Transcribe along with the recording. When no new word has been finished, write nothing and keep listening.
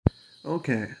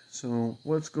Okay, so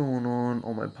what's going on,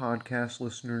 all my podcast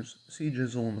listeners? See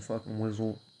Jizzle and the fucking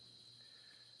Whizzle.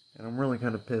 And I'm really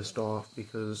kind of pissed off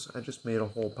because I just made a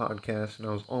whole podcast and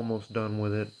I was almost done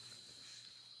with it.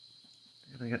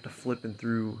 And I got to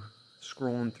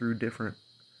scrolling through different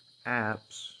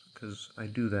apps, because I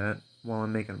do that while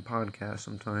I'm making a podcast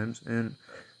sometimes, and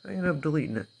I end up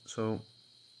deleting it. So,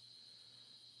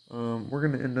 we're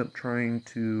going to end up trying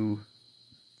to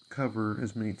cover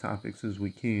as many topics as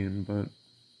we can, but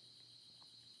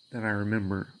that I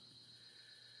remember.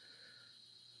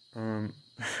 Um,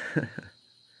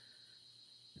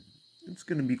 it's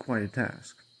going to be quite a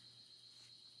task.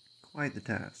 Quite the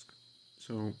task.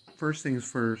 So, first things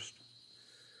first,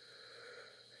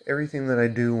 everything that I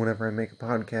do whenever I make a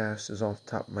podcast is off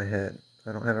the top of my head.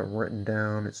 I don't have it written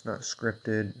down, it's not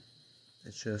scripted,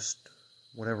 it's just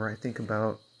whatever I think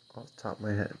about off the top of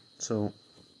my head. So,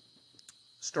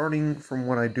 starting from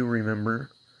what I do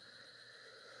remember,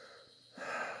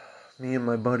 me and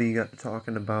my buddy got to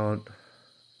talking about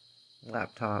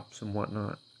laptops and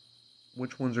whatnot.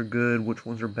 Which ones are good, which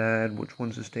ones are bad, which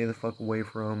ones to stay the fuck away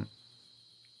from.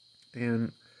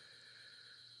 And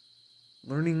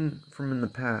learning from in the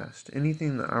past,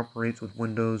 anything that operates with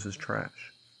Windows is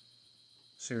trash.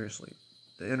 Seriously.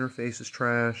 The interface is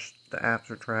trash, the apps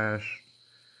are trash,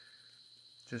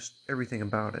 just everything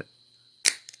about it.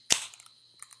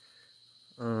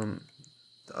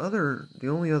 The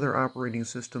only other operating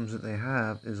systems that they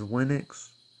have is Linux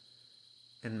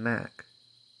and Mac.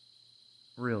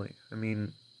 Really. I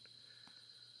mean,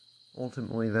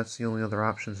 ultimately that's the only other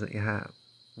options that you have.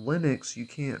 Linux, you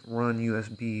can't run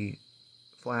USB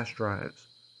flash drives.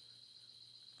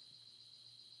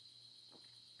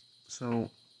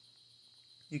 So,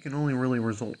 you can only really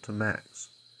resort to Mac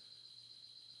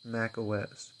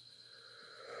OS.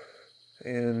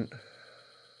 And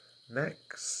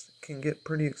Macs can get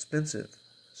pretty expensive.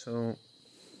 So,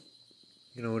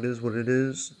 it is what it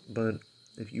is, but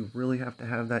if you really have to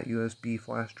have that USB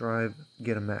flash drive,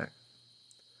 get a Mac.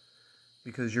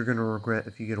 Because you're going to regret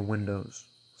if you get a Windows.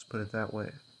 Let's put it that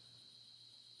way.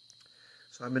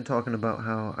 So I've been talking about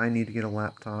how I need to get a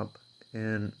laptop,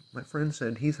 and my friend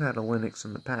said he's had a Linux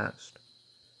in the past.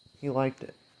 He liked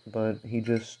it, but he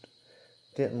just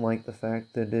didn't like the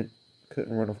fact that it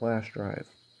couldn't run a flash drive.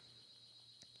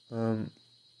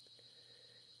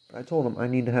 I told him I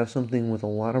need to have something with a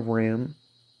lot of RAM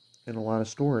and a lot of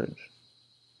storage.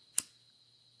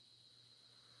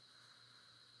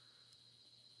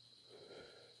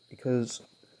 Because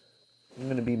I'm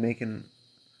going to be making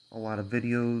a lot of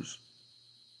videos,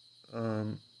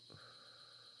 and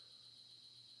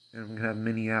I'm going to have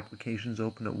many applications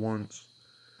open at once.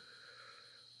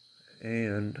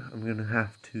 And I'm going to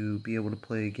have to be able to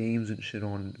play games and shit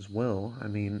on it as well. I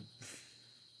mean,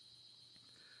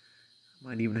 I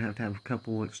might even have to have a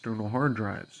couple external hard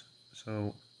drives.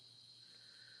 So,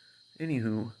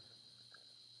 anywho,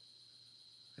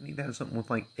 I need to have something with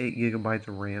like 8 gigabytes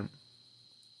of RAM.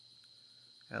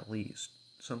 At least.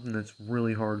 Something that's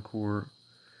really hardcore.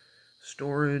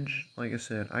 Storage, like I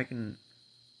said, I can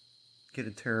get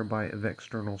a terabyte of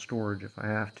external storage if I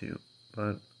have to.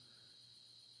 But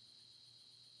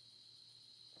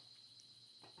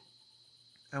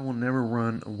I will never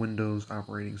run a Windows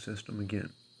operating system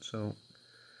again. So,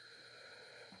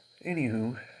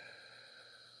 anywho, with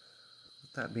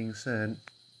that being said,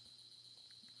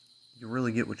 you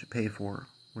really get what you pay for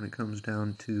when it comes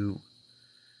down to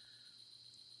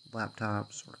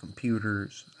laptops or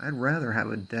computers. I'd rather have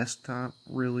a desktop,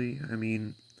 really. I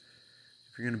mean,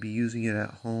 if you're going to be using it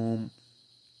at home,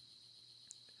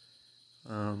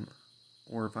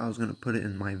 or if I was going to put it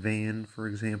in my van, for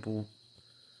example.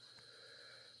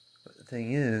 But the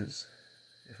thing is,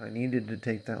 if I needed to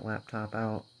take that laptop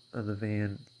out of the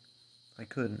van, I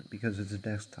couldn't because it's a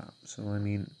desktop. So, I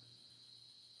mean,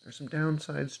 there's some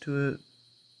downsides to it,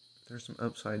 there's some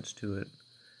upsides to it.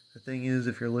 The thing is,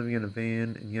 if you're living in a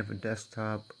van and you have a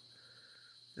desktop,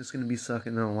 it's going to be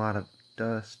sucking in a lot of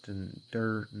dust and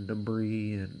dirt and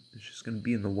debris, and it's just going to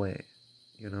be in the way,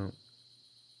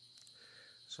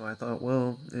 So I thought,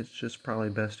 well, it's just probably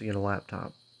best to get a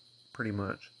laptop, pretty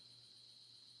much.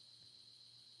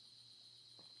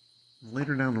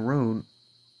 Later down the road,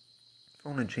 if I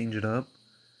want to change it up,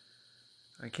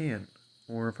 I can.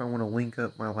 Or if I want to link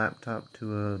up my laptop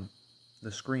to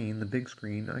the big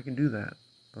screen, I can do that.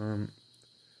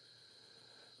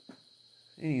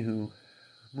 Anywho,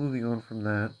 moving on from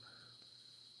that,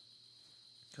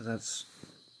 because that's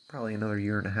probably another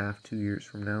year and a half, 2 years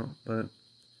from now, but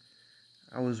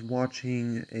I was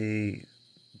watching a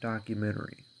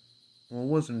documentary. Well, it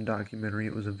wasn't a documentary,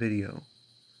 it was a video.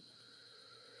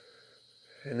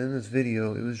 And in this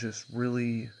video, it was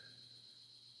really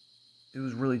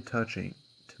touching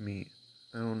to me.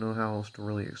 I don't know how else to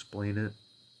really explain it,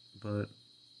 but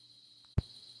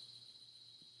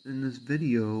in this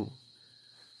video,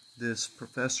 this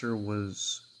professor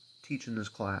was teaching this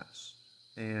class,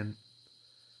 and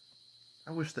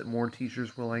I wish that more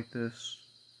teachers were like this,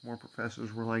 more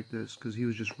professors were like this, because he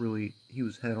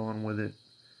was head on with it.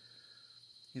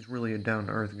 He's really a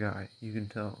down-to-earth guy, you can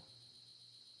tell.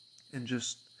 And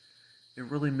just, it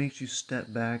really makes you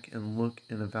step back and look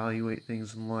and evaluate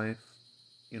things in life,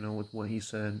 with what he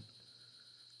said.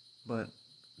 But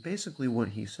basically what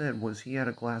he said was he had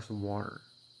a glass of water.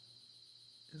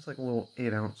 It's like a little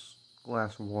 8-ounce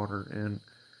glass of water, and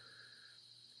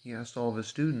he asked all of his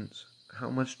students, how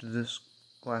much did this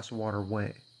glass of water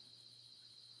weigh?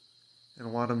 And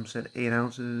a lot of them said 8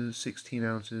 ounces, 16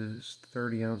 ounces,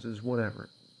 30 ounces, whatever.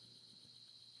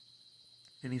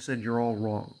 And he said, you're all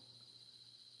wrong.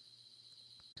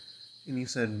 And he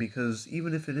said, because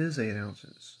even if it is 8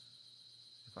 ounces,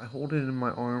 if I hold it in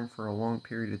my arm for a long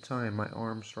period of time, my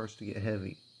arm starts to get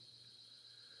heavy.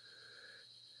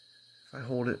 If I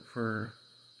hold it for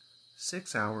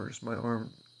 6 hours, my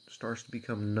arm starts to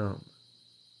become numb.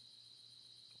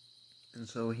 And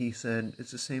so he said,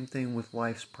 it's the same thing with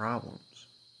life's problems.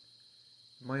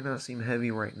 It might not seem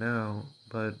heavy right now,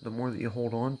 but the more that you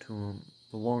hold on to them,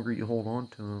 the longer you hold on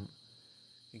to them,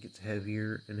 it gets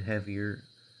heavier and heavier,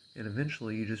 and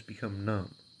eventually you just become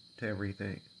numb to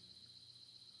everything.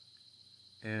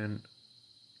 And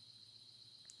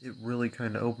it really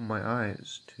kind of opened my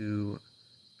eyes to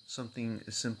something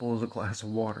as simple as a glass of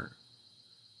water,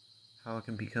 how it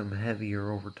can become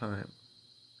heavier over time.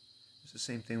 It's the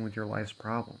same thing with your life's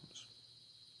problems.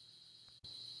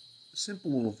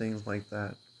 Simple little things like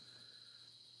that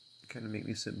kind of make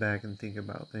me sit back and think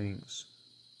about things.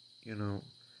 When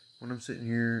I'm sitting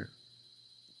here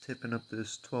tipping up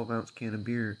this 12-ounce can of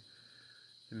beer,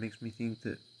 it makes me think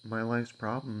that my life's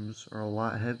problems are a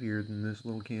lot heavier than this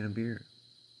little can of beer.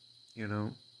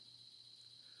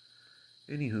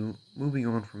 Anywho, moving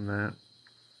on from that,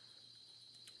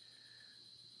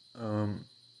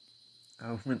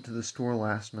 I went to the store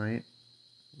last night.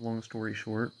 Long story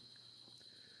short,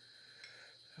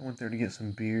 I went there to get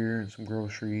some beer and some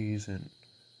groceries, and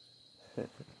I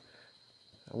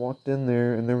walked in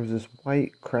there, and there was this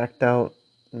white, cracked out,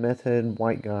 meth head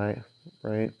white guy,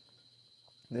 right?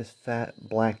 This fat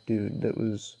black dude that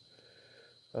was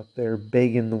up there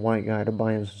begging the white guy to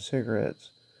buy him some cigarettes.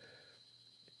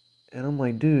 And I'm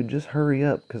like, dude, just hurry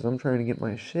up, because I'm trying to get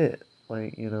my shit.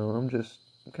 I'm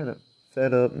kind of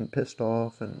fed up and pissed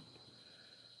off, and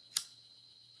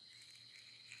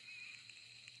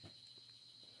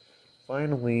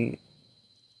finally,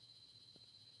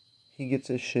 he gets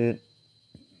his shit,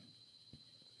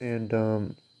 and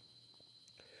the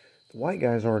white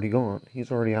guy's already gone. He's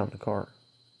already out in the car.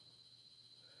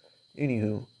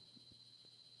 Anywho,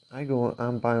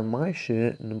 I'm buying my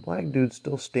shit, and the black dude's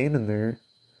still standing there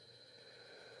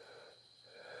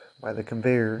by the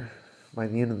conveyor, by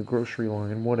the end of the grocery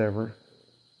line, whatever.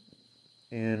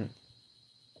 And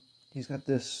he's got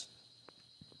this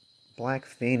black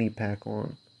fanny pack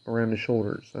on around his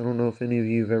shoulders. I don't know if any of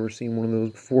you have ever seen one of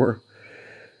those before,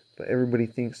 but everybody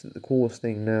thinks that the coolest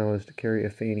thing now is to carry a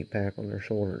fanny pack on their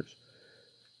shoulders.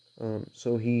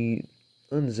 So he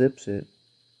unzips it,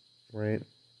 right?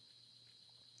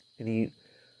 And he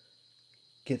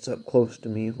gets up close to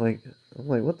me, I'm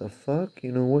like, what the fuck?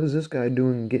 What is this guy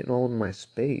doing getting all in my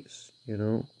space,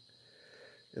 And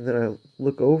then I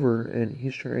look over, and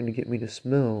he's trying to get me to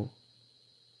smell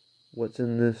what's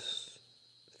in this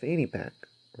fanny pack,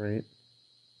 right?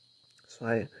 So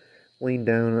I leaned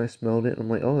down and I smelled it, and I'm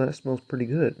like, oh, that smells pretty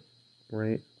good,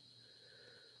 right?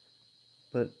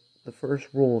 But the first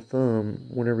rule of thumb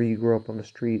whenever you grow up on the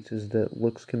streets is that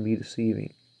looks can be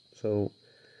deceiving. So,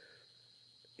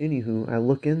 anywho, I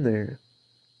look in there,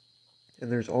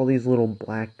 and there's all these little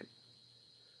black,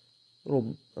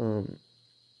 little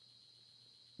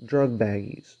drug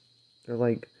baggies. They're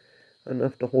like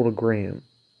enough to hold a gram.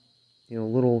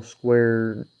 Little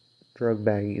square drug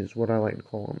baggies is what I like to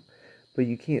call them. But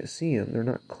you can't see them. They're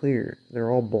not clear.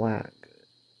 They're all black,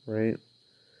 right?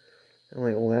 I'm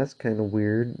like, well, that's kind of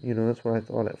weird. That's what I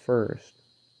thought at first.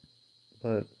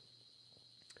 But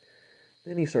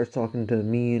then he starts talking to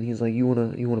me, and he's like, you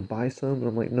wanna buy some? And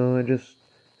I'm like, no, I just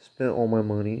spent all my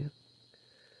money.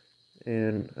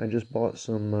 And I just bought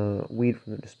some weed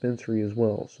from the dispensary as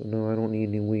well. So, no, I don't need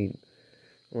any weed.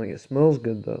 I'm like, it smells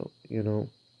good, though,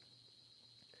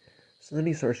 So then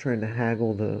he starts trying to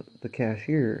haggle the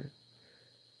cashier.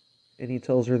 And he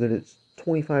tells her that it's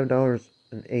 $25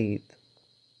 an eighth.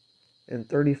 and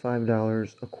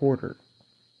 $35 a quarter.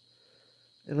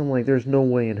 And I'm like, there's no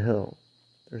way in hell.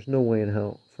 There's no way in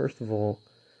hell. First of all,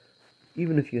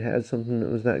 even if you had something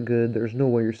that was that good, there's no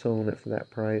way you're selling it for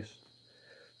that price.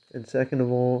 And second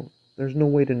of all, there's no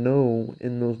way to know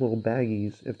in those little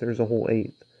baggies if there's a whole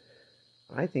eighth.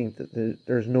 I think that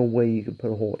there's no way you could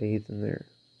put a whole eighth in there.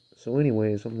 So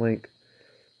anyways, I'm like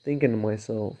thinking to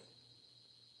myself,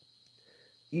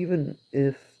 even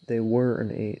if they were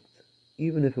an eighth,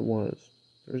 even if it was,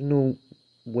 there's no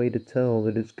way to tell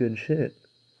that it's good shit.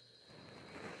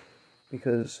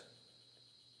 Because,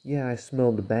 yeah, I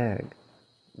smelled the bag,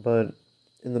 but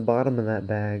in the bottom of that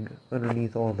bag,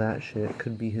 underneath all that shit,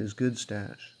 could be his good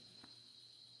stash.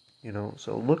 You know,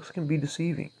 so looks can be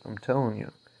deceiving, I'm telling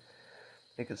you.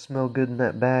 It could smell good in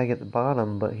that bag at the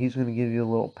bottom, but he's going to give you a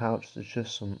little pouch that's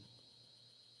just some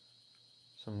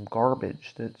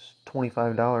garbage that's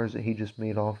 $25 that he just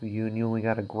made off of you, and you only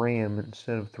got a gram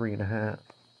instead of 3.5.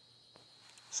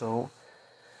 So,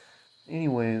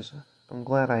 anyways, I'm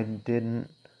glad I didn't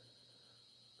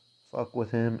fuck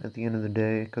with him at the end of the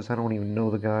day, because I don't even know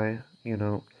the guy, you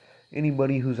know.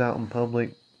 Anybody who's out in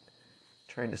public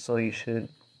trying to sell you shit,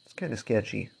 it's kind of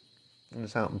sketchy. And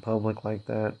it's out in public like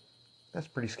that, that's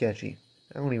pretty sketchy.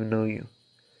 I don't even know you.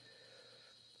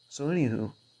 So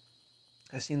anywho,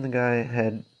 I seen the guy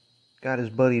had got his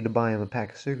buddy to buy him a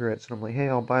pack of cigarettes, and I'm like, hey,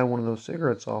 I'll buy one of those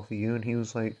cigarettes off of you. And he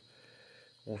was like,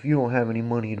 well, if you don't have any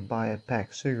money to buy a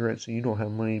pack of cigarettes, then you don't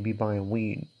have money to be buying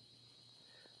weed.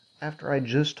 After I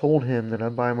just told him that I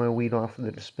buy my weed off of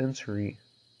the dispensary,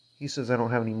 he says I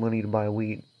don't have any money to buy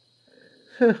weed.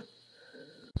 I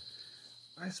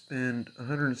spend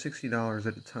 $160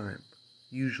 at a time,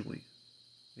 usually.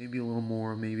 Maybe a little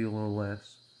more, maybe a little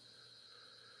less.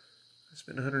 I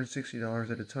spend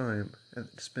 $160 at a time at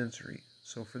the dispensary.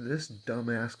 So for this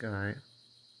dumbass guy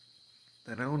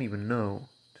that I don't even know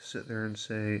to sit there and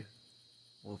say,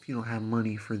 well, if you don't have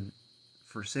money for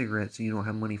cigarettes, you don't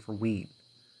have money for weed.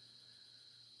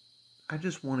 I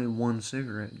just wanted one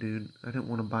cigarette, dude. I didn't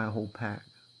want to buy a whole pack.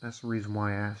 That's the reason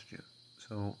why I asked you.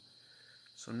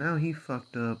 So now he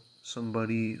fucked up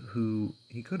somebody who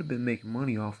he could have been making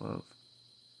money off of.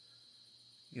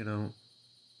 You know,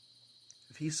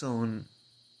 if he's selling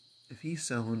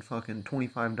fucking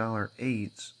 $25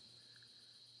 eights,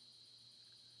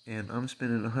 and I'm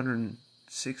spending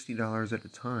 $160 at a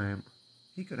time,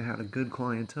 he could have had a good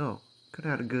clientele. Could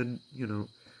have had a good,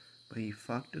 but he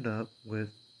fucked it up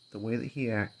with the way that he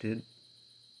acted,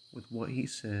 with what he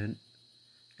said,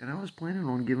 and I was planning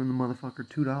on giving the motherfucker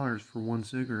 $2 for one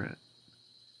cigarette.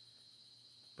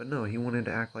 But no, he wanted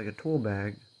to act like a tool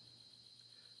bag,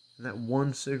 and that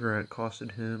one cigarette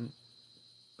costed him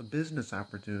a business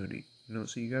opportunity.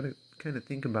 So you gotta kind of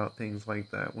think about things like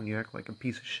that when you act like a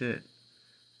piece of shit.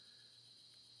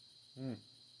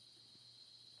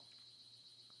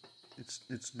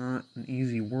 It's not an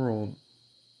easy world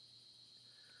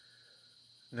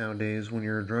nowadays when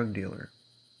you're a drug dealer,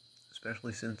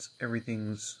 especially since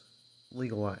everything's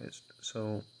legalized.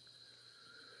 So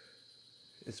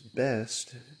it's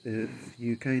best if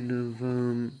you kind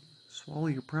of swallow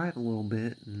your pride a little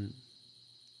bit, and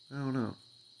I don't know.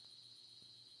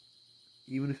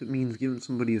 Even if it means giving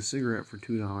somebody a cigarette for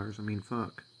 $2, I mean,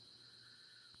 fuck.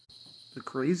 The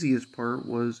craziest part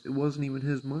was it wasn't even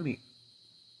his money.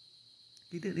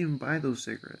 He didn't even buy those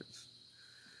cigarettes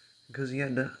because he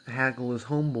had to haggle his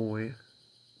homeboy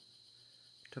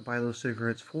to buy those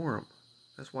cigarettes for him.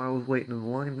 That's why I was waiting in the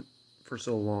line for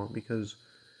so long, because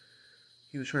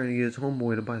he was trying to get his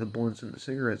homeboy to buy the blunts and the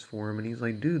cigarettes for him, and he's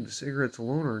like, dude, the cigarettes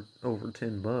alone are over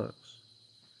 $10.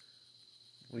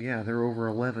 Well, yeah, they're over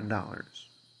 $11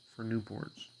 for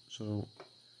Newports. So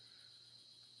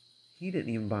he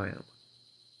didn't even buy them.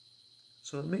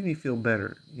 So it made me feel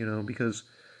better, because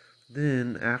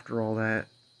then after all that,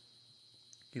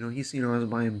 he's seen I was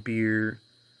buying beer,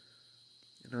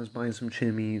 and I was buying some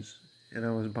chimneys, and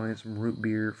I was buying some root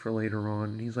beer for later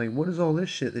on. And he's like, what is all this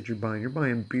shit that you're buying? You're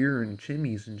buying beer and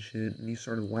chimneys and shit. And he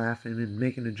started laughing and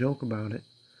making a joke about it.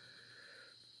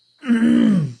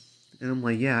 And I'm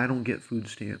like, yeah, I don't get food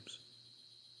stamps.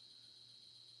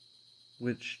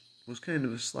 Which was kind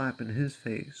of a slap in his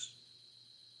face.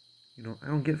 I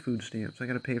don't get food stamps. I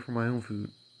gotta pay for my own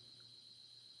food.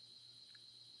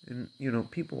 And,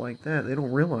 people like that, they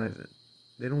don't realize it.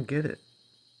 They don't get it.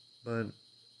 But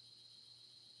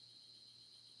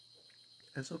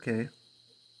that's okay.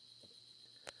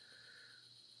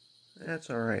 That's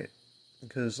alright.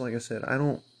 Because, like I said, I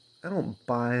don't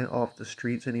buy off the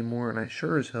streets anymore, and I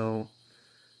sure as hell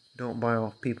don't buy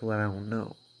off people that I don't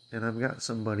know. And I've got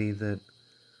somebody that,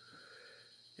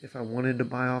 if I wanted to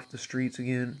buy off the streets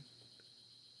again,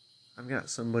 I've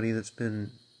got somebody that's been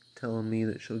telling me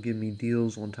that she'll give me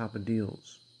deals on top of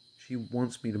deals. She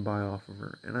wants me to buy off of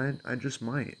her, and I just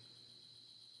might.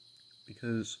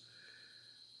 Because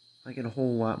I get a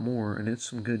whole lot more, and it's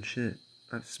some good shit.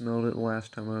 I've smelled it the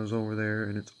last time I was over there,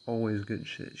 and it's always good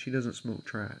shit. She doesn't smoke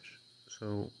trash,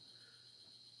 so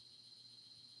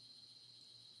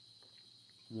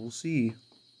we'll see.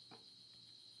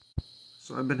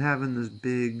 So I've been having this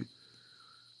big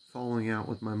falling out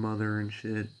with my mother and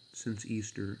shit since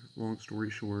Easter, long story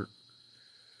short.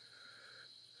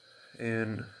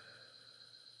 And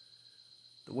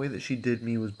the way that she did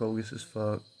me was bogus as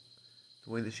fuck.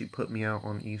 The way that she put me out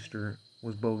on Easter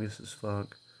was bogus as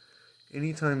fuck.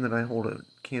 Anytime that I hold a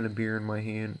can of beer in my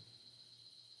hand,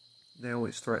 they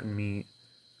always threaten me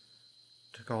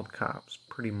to call the cops,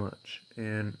 pretty much.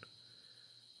 And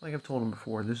like I've told them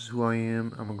before, this is who I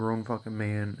am. I'm a grown fucking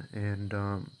man. And,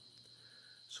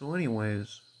 so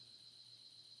anyways,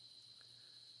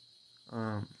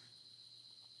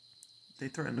 they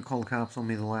threatened to call the cops on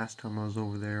me the last time I was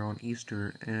over there on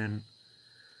Easter, and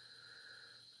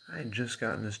I had just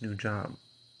gotten this new job.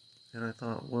 And I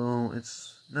thought, well,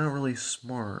 it's not really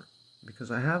smart,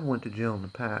 because I have went to jail in the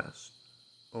past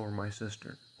over my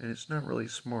sister, and it's not really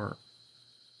smart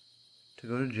to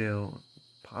go to jail,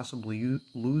 possibly you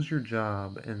lose your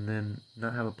job, and then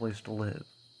not have a place to live.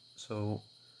 So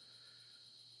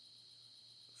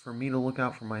for me to look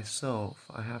out for myself,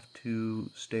 I have to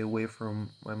stay away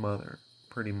from my mother,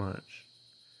 pretty much.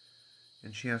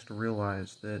 And she has to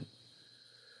realize that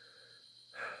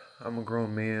I'm a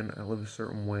grown man, I live a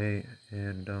certain way,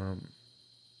 and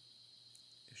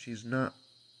if she's not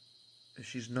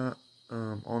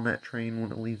on that train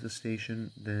when it leaves the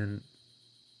station, then,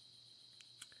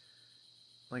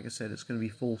 like I said, it's going to be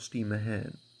full steam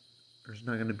ahead. There's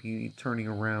not going to be turning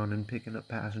around and picking up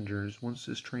passengers. Once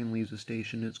this train leaves the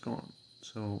station, it's gone.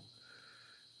 So,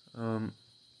 there's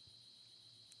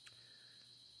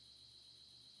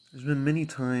been many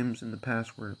times in the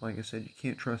past where, like I said, you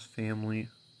can't trust family.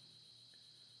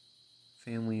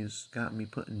 Family has gotten me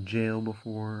put in jail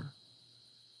before.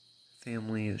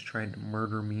 Family has tried to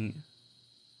murder me.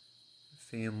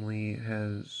 Family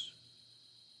has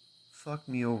fucked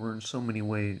me over in so many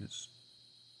ways.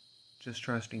 Just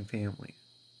trusting family.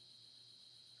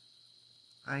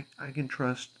 I can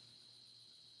trust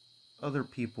other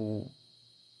people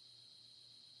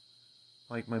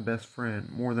like my best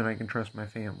friend more than I can trust my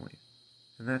family.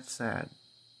 And that's sad.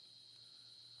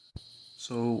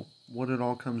 So what it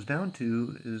all comes down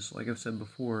to is, like I've said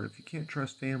before, if you can't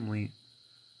trust family,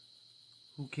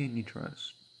 who can you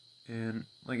trust? And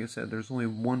like I said, there's only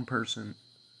one person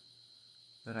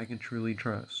that I can truly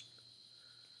trust.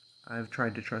 I've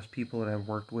tried to trust people that I've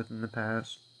worked with in the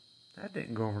past. That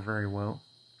didn't go over very well.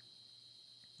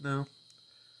 No.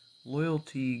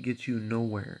 Loyalty gets you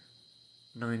nowhere.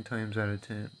 9 times out of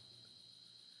 10.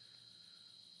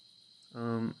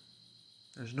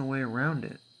 There's no way around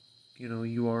it. You know,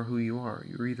 you are who you are.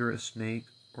 You're either a snake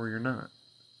or you're not.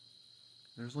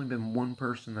 There's only been one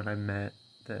person that I met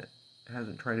that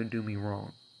hasn't tried to do me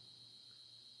wrong.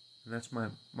 And that's my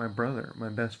brother, my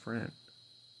best friend.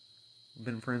 We've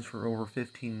been friends for over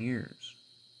 15 years.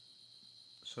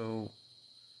 So,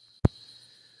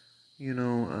 you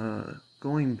know,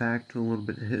 going back to a little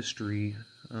bit of history,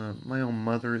 my own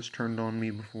mother has turned on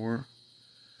me before.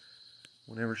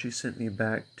 Whenever she sent me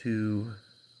back to,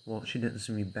 well, she didn't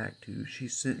send me back to, she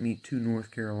sent me to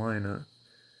North Carolina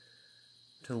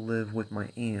to live with my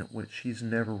aunt, which she's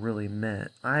never really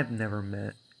met. I've never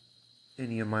met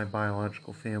any of my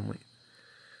biological family.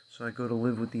 So I go to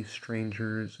live with these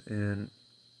strangers in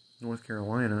North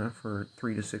Carolina for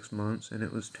 3 to 6 months, and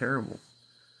it was terrible.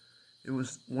 It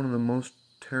was one of the most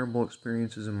terrible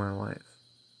experiences in my life.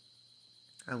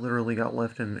 I literally got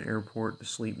left in an airport to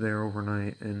sleep there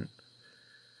overnight, and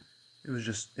it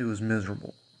was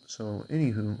miserable. So,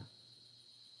 anywho,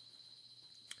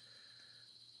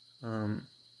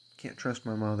 can't trust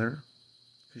my mother,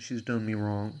 because she's done me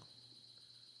wrong.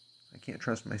 I can't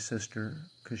trust my sister,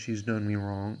 because she's done me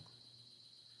wrong.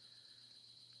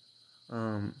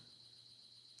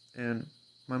 And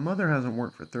my mother hasn't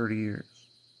worked for 30 years.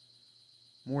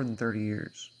 More than 30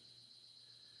 years.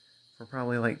 For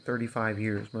probably like 35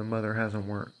 years, my mother hasn't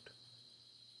worked.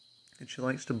 And she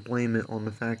likes to blame it on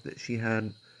the fact that she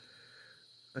had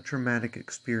a traumatic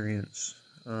experience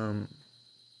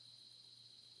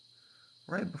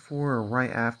right before or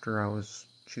right after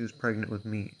she was pregnant with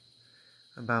me,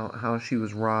 about how she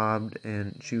was robbed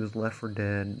and she was left for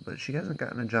dead, but she hasn't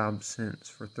gotten a job since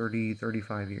for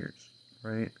 35 years,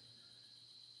 right?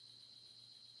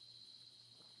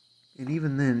 And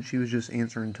even then, she was just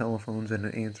answering telephones at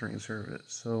an answering service.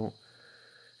 So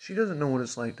She doesn't know what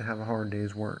it's like to have a hard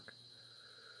day's work.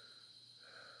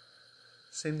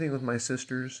 Same thing with my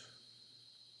sisters,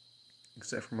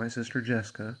 except for my sister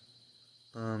Jessica.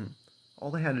 Um,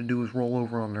 all they had to do was roll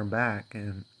over on their back,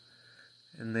 and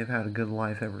they've had a good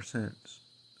life ever since.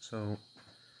 So,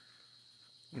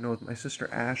 with my sister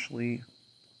Ashley,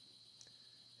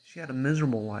 she had a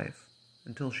miserable life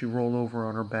until she rolled over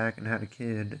on her back and had a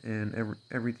kid, and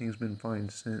everything's been fine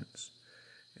since.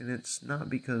 And it's not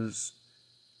because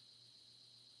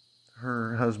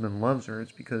her husband loves her,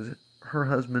 it's because her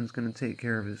husband's going to take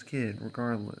care of his kid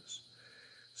regardless.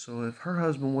 So if her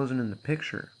husband wasn't in the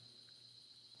picture,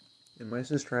 and my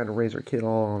sister had to raise her kid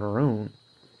all on her own,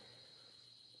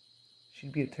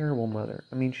 she'd be a terrible mother.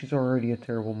 I mean, she's already a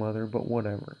terrible mother, but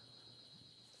whatever.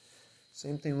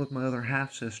 Same thing with my other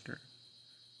half-sister.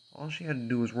 All she had to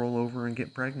do was roll over and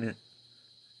get pregnant,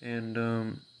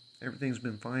 and everything's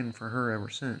been fine for her ever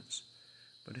since.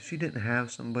 But if she didn't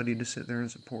have somebody to sit there and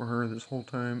support her this whole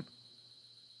time,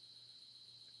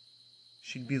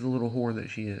 she'd be the little whore that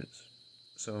she is.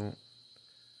 So,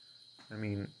 I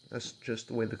mean, that's just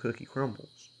the way the cookie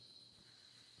crumbles.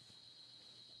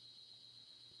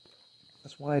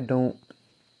 That's why I don't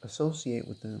associate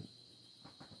with them.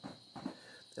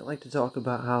 They like to talk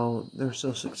about how they're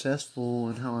so successful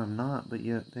and how I'm not, but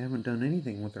yet they haven't done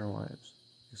anything with their lives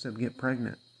except get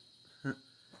pregnant.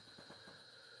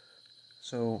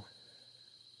 So,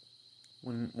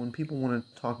 when people want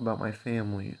to talk about my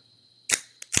family,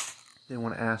 they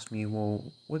want to ask me, well,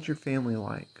 what's your family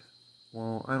like?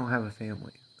 Well, I don't have a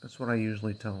family. That's what I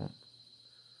usually tell them.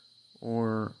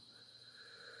 Or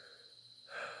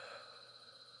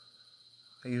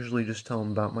I usually just tell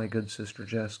them about my good sister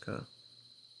Jessica.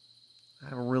 I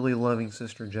have a really loving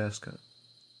sister Jessica.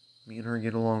 Me and her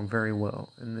get along very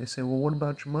well. And they say, well, what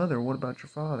about your mother? What about your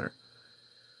father?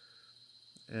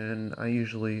 And I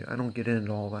don't get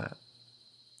into all that.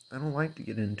 I don't like to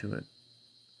get into it.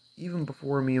 Even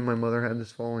before me and my mother had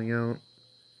this falling out,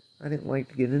 I didn't like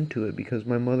to get into it because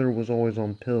my mother was always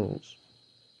on pills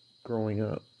growing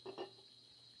up.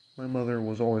 My mother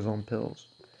was always on pills.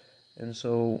 And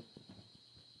so,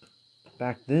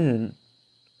 back then,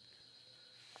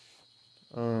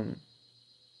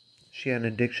 she had an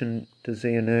addiction to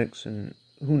Xanax and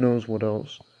who knows what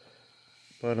else.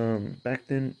 But back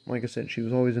then, like I said, she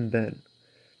was always in bed.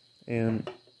 And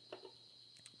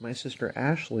my sister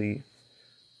Ashley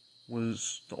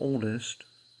was the oldest,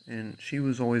 and she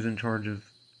was always in charge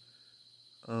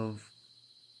of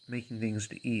making things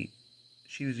to eat.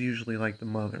 She was usually like the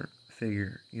mother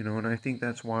figure, and I think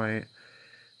that's why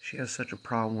she has such a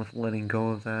problem with letting go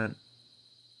of that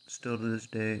still to this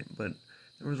day. But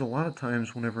there was a lot of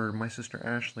times whenever my sister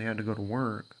Ashley had to go to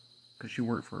work, because she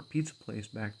worked for a pizza place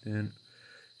back then,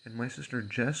 and my sister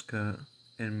Jessica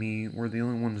and me were the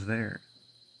only ones there.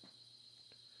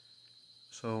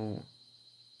 So,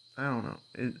 I don't know.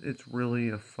 It's really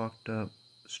a fucked up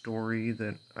story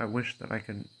that I wish that I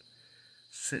could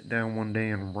sit down one day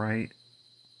and write.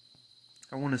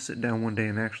 I want to sit down one day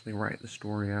and actually write the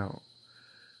story out.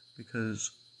 Because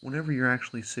whenever you're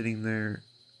actually sitting there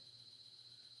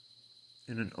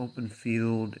in an open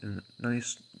field, in a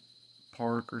nice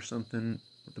park or something,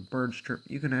 with the birds chirp,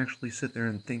 you can actually sit there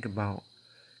and think about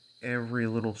every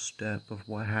little step of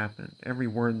what happened, every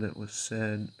word that was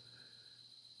said,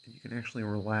 and you can actually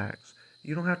relax.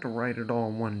 You don't have to write it all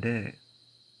in one day,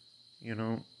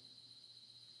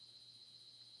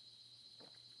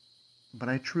 But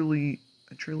I truly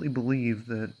believe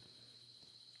that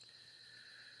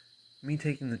me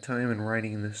taking the time and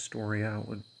writing this story out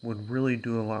would really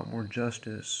do a lot more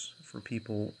justice for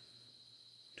people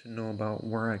to know about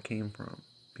where I came from.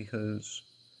 Because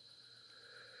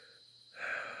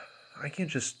I can't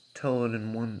just tell it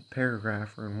in one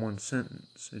paragraph or in one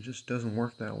sentence. It just doesn't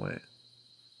work that way.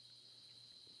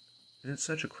 And it's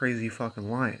such a crazy fucking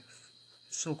life.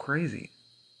 It's so crazy.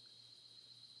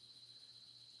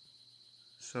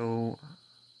 So,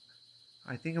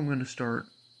 I think I'm going to start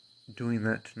doing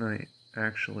that tonight,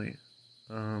 actually.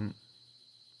 I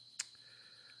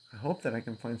hope that I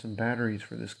can find some batteries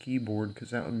for this keyboard, because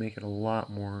that would make it a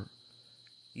lot more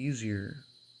easier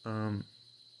to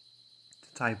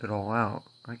type it all out.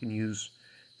 I can use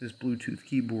this Bluetooth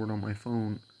keyboard on my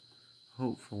phone,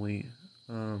 hopefully.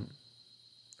 But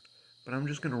I'm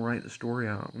just going to write the story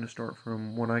out. I'm going to start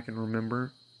from what I can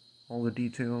remember, all the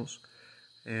details,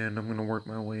 and I'm going to work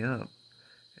my way up.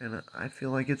 And I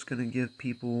feel like it's going to give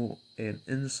people an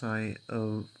insight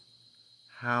of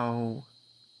how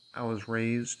I was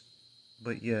raised,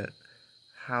 but yet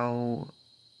how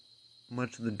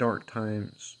much of the dark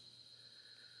times,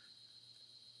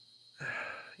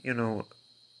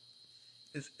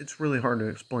 it's really hard to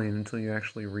explain until you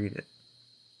actually read it.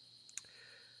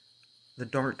 The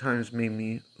dark times made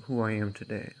me who I am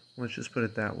today. Let's just put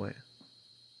it that way.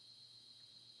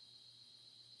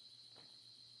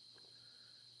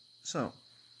 So,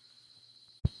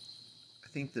 I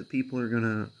think that people are going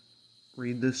to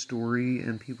read this story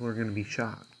and people are going to be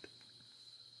shocked.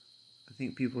 I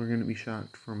think people are going to be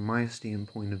shocked from my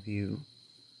standpoint of view.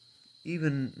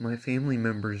 Even my family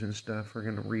members and stuff are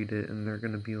going to read it and they're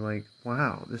going to be like,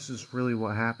 wow, this is really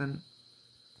what happened?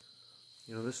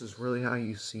 You know, this is really how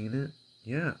you seen it?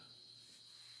 Yeah.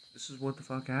 This is what the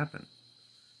fuck happened.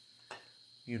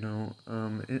 You know,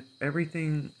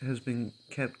 everything has been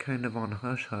kept kind of on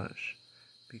hush-hush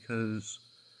because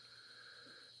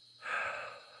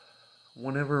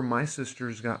whenever my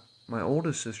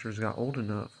oldest sisters got old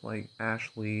enough, like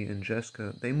Ashley and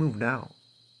Jessica, they moved out.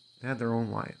 They had their own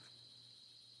life.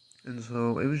 And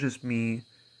so it was just me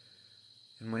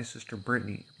and my sister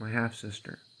Brittany, my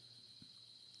half-sister,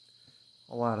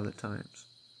 a lot of the times.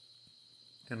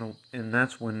 And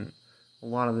that's when a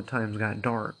lot of the times got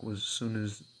dark, was as soon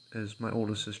as my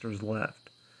oldest sisters left.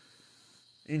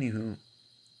 Anywho,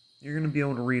 you're going to be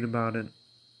able to read about it.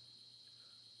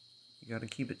 You got to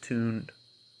keep it tuned.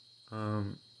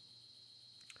 I'm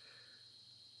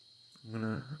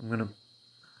gonna,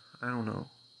 I don't know.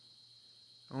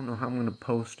 I don't know how I'm gonna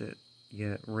post it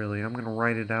yet, really. I'm gonna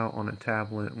write it out on a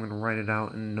tablet. I'm gonna write it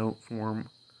out in note form.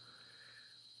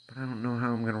 But I don't know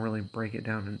how I'm gonna really break it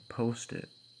down and post it.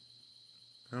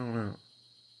 I don't know.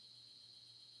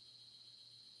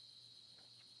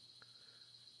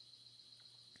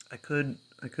 I could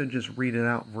just read it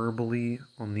out verbally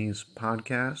on these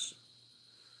podcasts.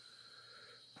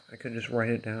 I could just write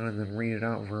it down and then read it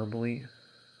out verbally.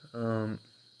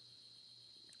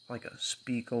 Like a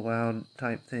speak aloud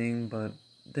type thing, but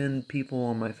then people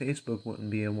on my Facebook wouldn't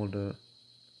be able to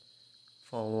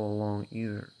follow along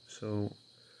either. So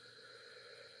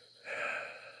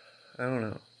I don't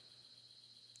know.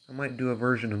 I might do a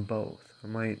version of both. I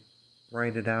might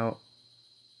write it out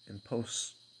and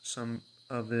post some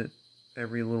of it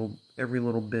every little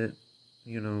bit,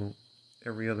 you know,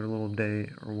 every other little day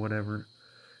or whatever.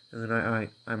 And then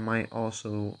I might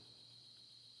also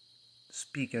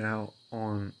speak it out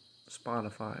on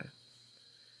Spotify.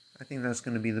 I think that's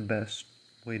going to be the best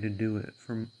way to do it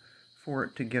for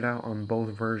it to get out on both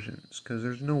versions, because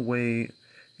there's no way,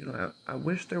 you know, I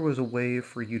wish there was a way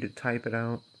for you to type it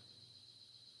out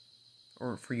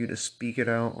or for you to speak it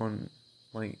out on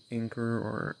like Anchor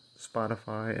or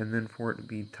Spotify and then for it to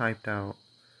be typed out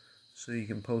so you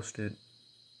can post it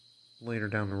later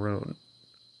down the road.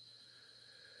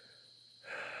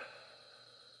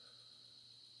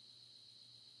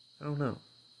 I don't know.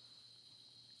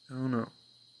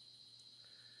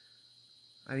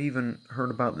 I've even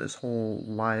heard about this whole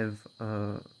live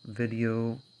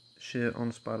video shit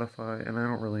on Spotify, and I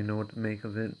don't really know what to make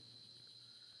of it.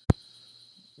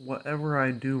 Whatever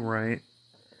I do right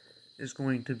is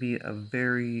going to be a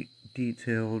very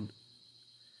detailed,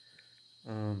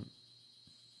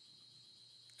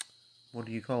 what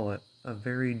do you call it? A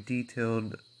very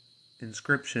detailed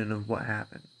inscription of what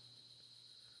happened.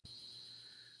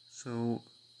 So,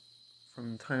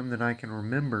 from the time that I can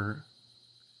remember,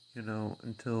 you know,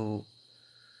 until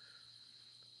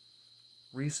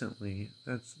recently,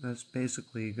 that's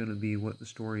basically going to be what the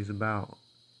story's about.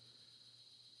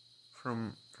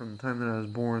 From the time that I was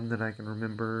born, that I can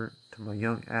remember, to my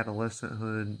young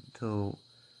adolescenthood, till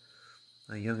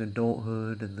my young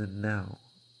adulthood, and then now.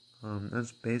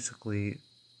 That's basically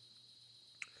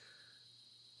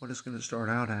what it's going to start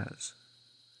out as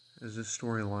this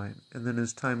storyline. And then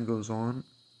as time goes on,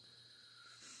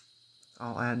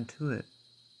 I'll add to it.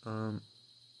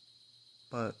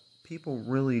 But people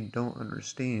really don't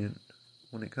understand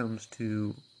when it comes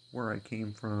to where I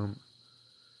came from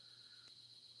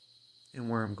and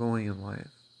where I'm going in life.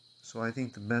 So I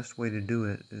think the best way to do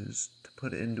it is to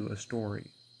put it into a story.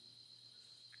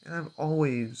 And I've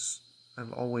always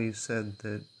said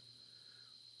that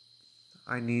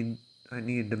I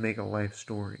needed to make a life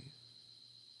story.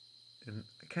 And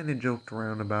I kind of joked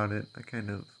around about it. I kind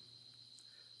of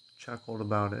chuckled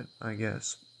about it, I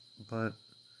guess. But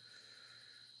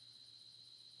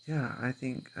yeah, I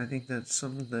think that's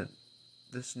something that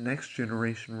this next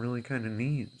generation really kind of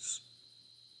needs.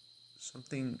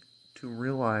 Something to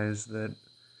realize that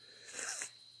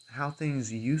how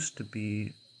things used to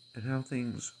be and how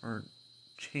things are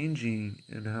changing,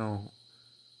 and how,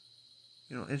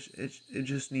 you know, it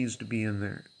just needs to be in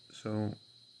there. So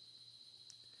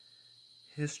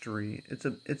history, it's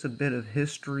a bit of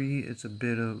history, it's a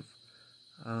bit of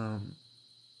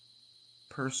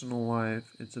personal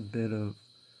life, it's a bit of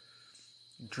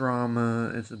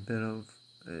drama. It's a bit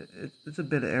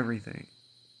of everything,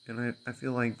 and I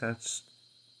feel like that's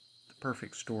the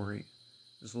perfect story.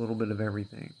 Is a little bit of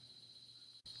everything.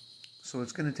 So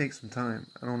it's gonna take some time.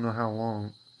 I don't know how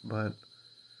long, but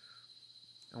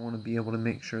I want to be able to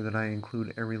make sure that I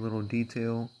include every little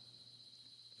detail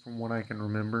from what I can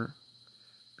remember,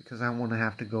 because I want to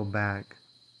have to go back.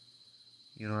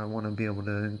 I want to be able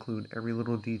to include every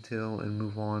little detail and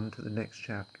move on to the next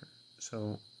chapter.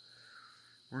 So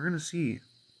we're gonna see.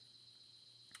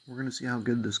 We're gonna see how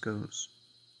good this goes.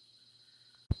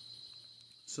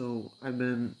 So I've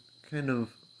been kind of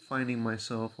finding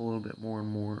myself a little bit more and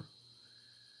more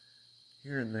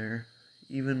here and there,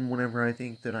 even whenever I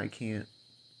think that I can't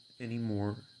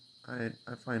anymore. I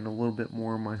find a little bit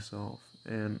more of myself,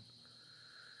 and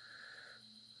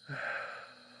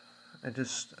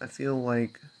I feel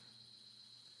like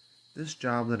this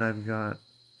job that I've got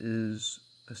is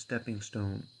a stepping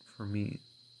stone for me.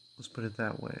 Let's put it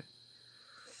that way.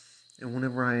 And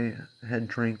whenever I had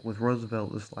drank with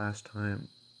Roosevelt this last time,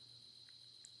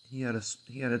 he had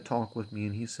a talk with me,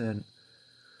 and he said,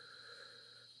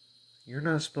 "You're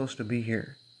not supposed to be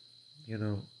here," you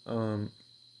know.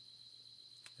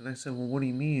 And I said, "Well, what do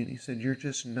you mean?" He said, "You're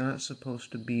just not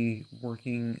supposed to be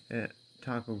working at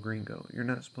Taco Gringo. You're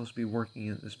not supposed to be working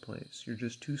at this place. You're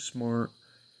just too smart,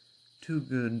 too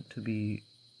good to be,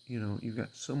 you've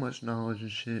got so much knowledge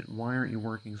and shit. Why aren't you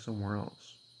working somewhere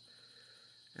else?"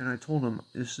 And I told him,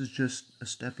 this is just a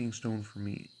stepping stone for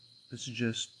me. This is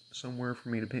just somewhere for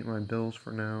me to pay my bills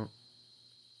for now.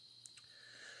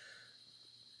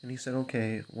 And he said,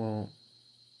 "Okay, well,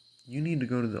 you need to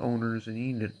go to the owners and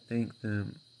you need to thank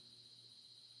them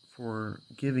for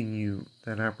giving you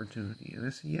that opportunity." And I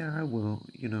said, "Yeah, I will,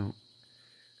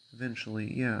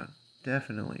 eventually. Yeah,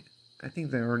 definitely. I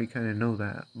think they already kind of know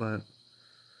that, but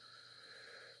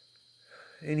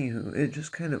anywho, it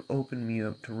just kind of opened me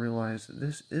up to realize that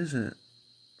this isn't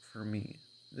for me.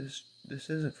 This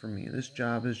isn't for me. This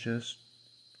job is just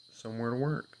somewhere to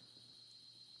work."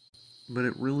 But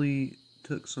it really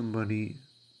took somebody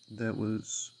that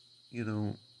was, you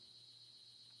know,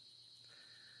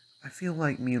 I feel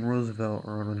like me and Roosevelt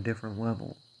are on a different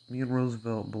level. Me and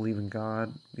Roosevelt believe in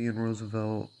God. Me and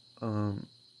Roosevelt are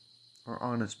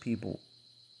honest people.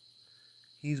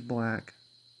 He's black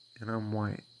and I'm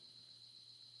white.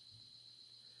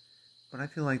 But I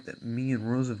feel like that me and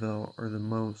Roosevelt are the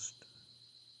most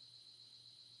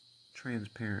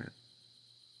transparent.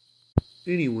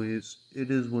 Anyways, it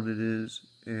is what it is,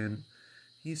 and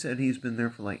he said he's been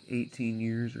there for like 18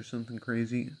 years or something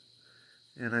crazy.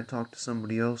 And I talked to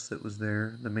somebody else that was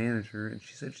there, the manager, and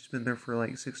she said she's been there for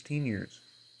like 16 years.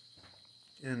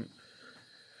 And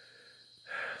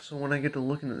so when I get to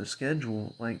looking at the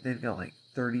schedule, like they've got like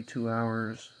 32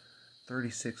 hours,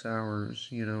 36 hours,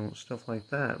 stuff like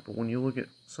that. But when you look at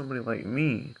somebody like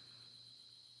me,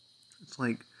 it's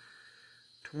like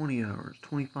 20 hours,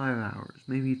 25 hours,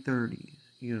 maybe 30.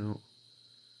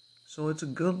 So it's a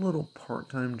good little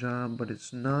part-time job, but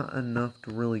it's not enough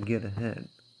to really get ahead.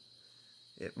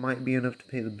 It might be enough to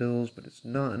pay the bills, but it's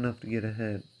not enough to get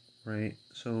ahead, right?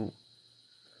 So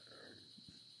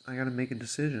I gotta make a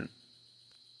decision.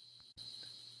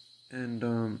 And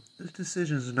this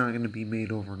decision is not going to be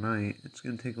made overnight. It's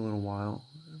going to take a little while.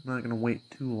 I'm not going to wait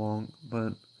too long,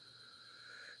 but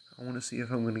I want to see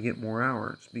if I'm going to get more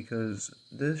hours, because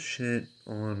this shit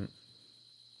on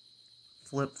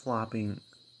flip-flopping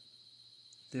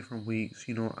different weeks,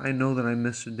 I know that I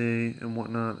missed a day and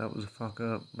whatnot. That was a fuck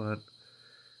up, but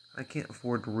I can't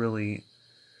afford to really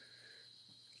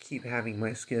keep having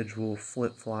my schedule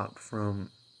flip-flopped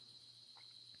from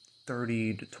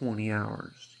 30 to 20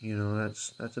 hours.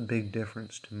 That's a big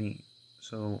difference to me.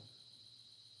 So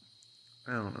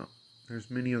I don't know. There's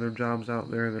many other jobs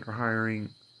out there that are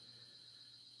hiring,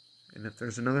 and if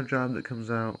there's another job that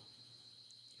comes out,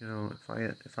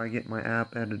 if I get my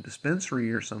app at a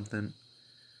dispensary or something,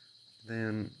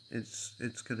 then it's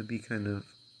going to be kind of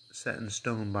set in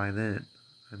stone by then.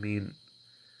 I mean,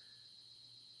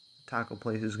 taco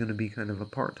place is going to be kind of a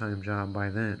part-time job by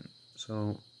then.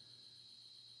 So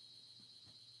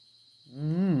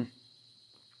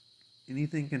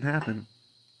anything can happen.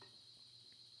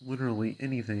 Literally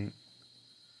anything.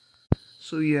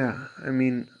 So yeah, I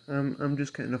mean, I'm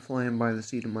just kind of flying by the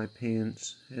seat of my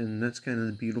pants, and that's kind of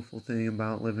the beautiful thing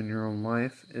about living your own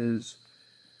life is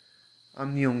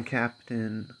I'm the own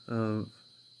captain of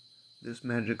this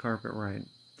magic carpet ride.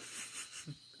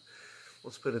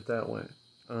 Let's put it that way.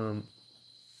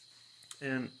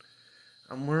 And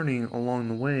I'm learning along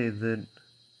the way that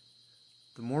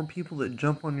the more people that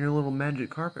jump on your little magic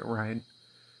carpet ride,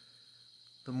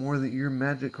 the more that your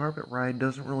magic carpet ride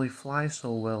doesn't really fly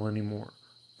so well anymore.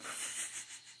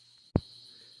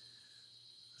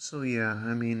 So yeah,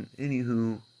 I mean,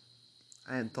 anywho,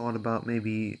 I had thought about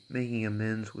maybe making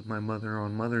amends with my mother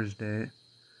on Mother's Day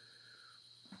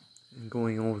and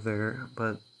going over there,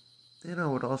 but then I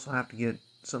would also have to get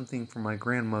something for my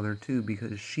grandmother too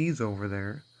because she's over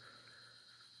there.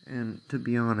 And to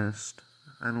be honest,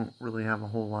 I don't really have a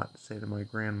whole lot to say to my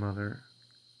grandmother.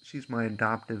 She's my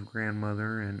adoptive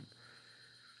grandmother, and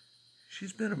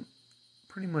she's been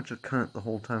pretty much a cunt the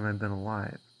whole time I've been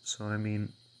alive. So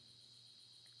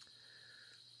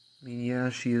yeah,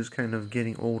 she is kind of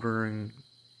getting older and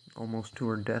almost to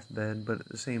her deathbed, but at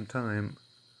the same time,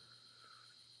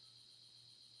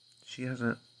 she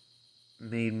hasn't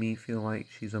made me feel like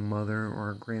she's a mother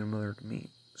or a grandmother to me.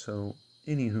 So,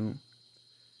 anywho,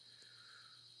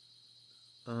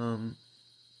 and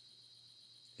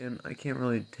I can't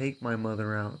really take my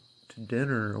mother out to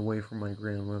dinner away from my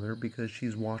grandmother because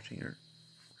she's watching her,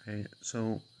 right?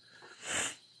 So,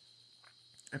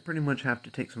 I pretty much have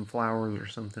to take some flowers or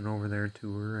something over there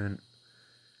to her and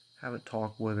have a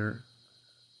talk with her.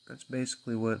 That's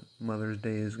basically what Mother's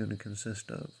Day is going to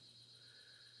consist of.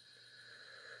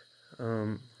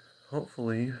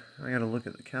 Hopefully, I gotta look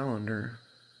at the calendar,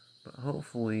 but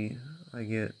hopefully I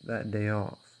get that day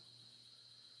off.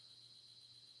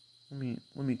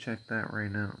 Let me check that right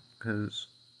now, because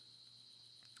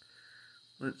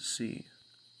let's see.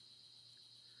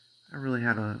 I really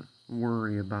had to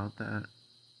worry about that.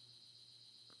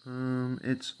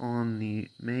 It's on the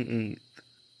May 8th.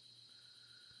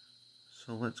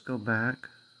 So let's go back.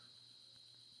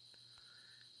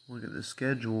 Look at the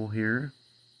schedule here.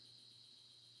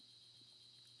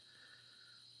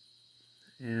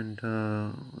 And,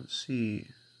 let's see.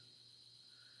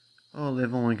 Oh,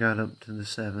 they've only got up to the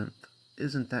 7th.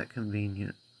 Isn't that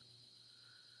convenient?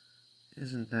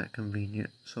 Isn't that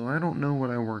convenient? So I don't know what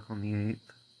I work on the 8th.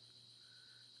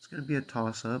 It's going to be a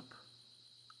toss-up.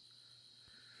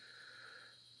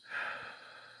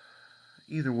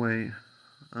 Either way,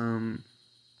 no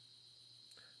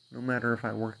matter if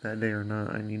I work that day or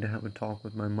not, I need to have a talk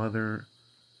with my mother,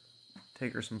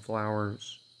 take her some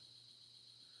flowers,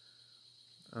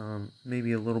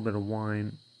 maybe a little bit of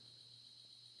wine.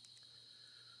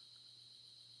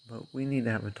 But we need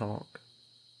to have a talk.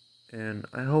 And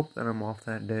I hope that I'm off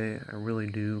that day. I really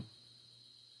do.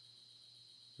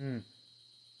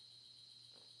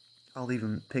 I'll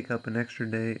even pick up an extra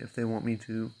day if they want me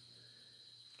to,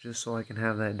 just so I can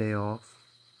have that day off.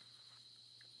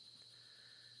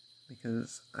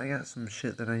 Because I got some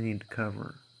shit that I need to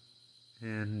cover.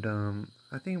 And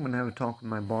I think I'm going to have a talk with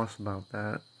my boss about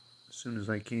that as soon as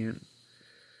I can.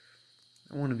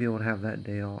 I want to be able to have that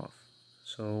day off.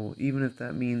 So even if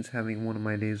that means having one of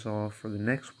my days off for the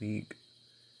next week,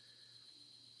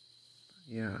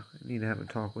 yeah, I need to have a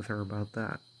talk with her about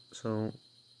that. So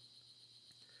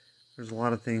there's a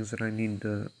lot of things that I need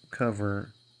to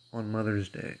cover on Mother's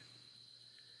Day.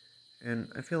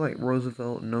 And I feel like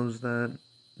Roosevelt knows that,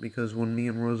 because when me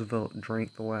and Roosevelt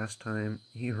drank the last time,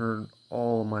 he heard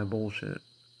all of my bullshit.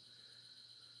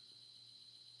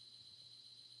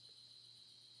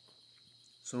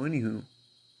 So anywho,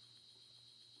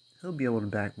 he'll be able to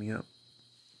back me up.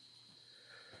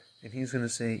 And he's going to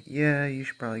say, yeah, you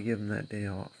should probably give him that day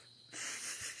off.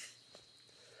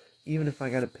 Even if I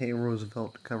got to pay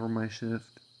Roosevelt to cover my shift,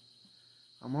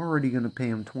 I'm already going to pay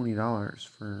him $20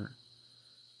 for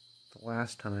the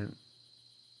last time.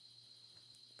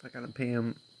 If I got to pay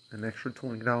him an extra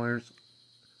 $20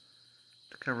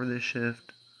 to cover this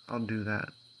shift, I'll do that.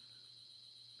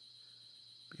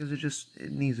 Because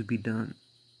it needs to be done.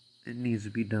 It needs to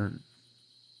be done.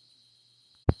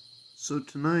 So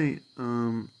tonight,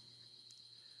 I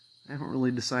haven't really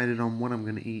decided on what I'm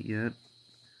going to eat yet.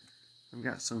 I've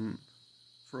got some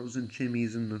frozen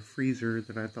chimneys in the freezer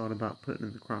that I thought about putting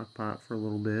in the crock pot for a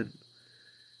little bit.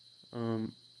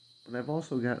 But I've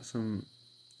also got some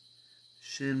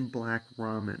Shin Black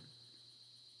Ramen.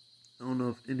 I don't know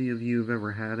if any of you have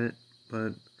ever had it,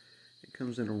 but it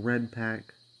comes in a red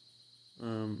pack.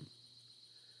 You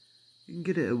can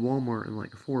get it at Walmart in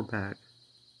like a 4-pack.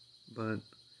 But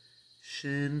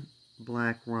Shin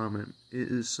Black Ramen, it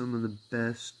is some of the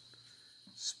best,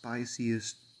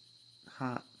 spiciest,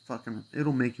 hot fucking,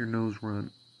 it'll make your nose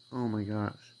run. Oh my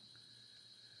gosh.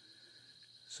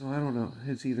 So I don't know,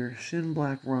 it's either Shin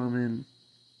Black Ramen,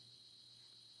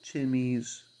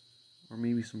 chimneys, or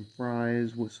maybe some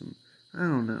fries with some, I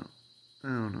don't know.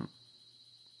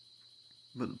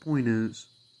 But the point is,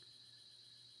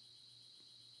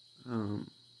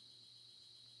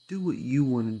 do what you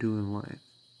want to do in life.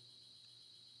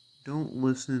 Don't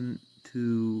listen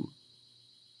to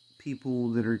people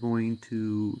that are going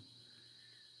to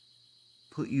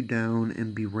put you down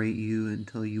and berate you and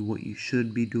tell you what you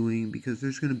should be doing, because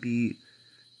there's going to be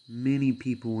many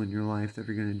people in your life that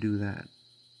are going to do that.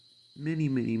 Many,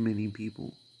 many, many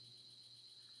people.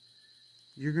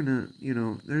 You're going to,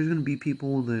 there's going to be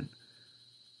people that,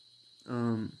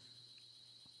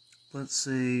 let's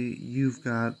say you've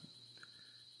got,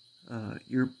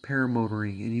 you're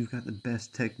paramotoring and you've got the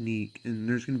best technique, and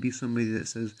there's going to be somebody that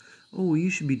says, oh, you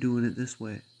should be doing it this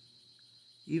way.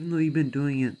 Even though you've been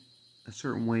doing it a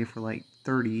certain way for like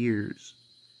 30 years.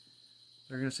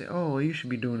 They're going to say, oh, you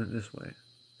should be doing it this way.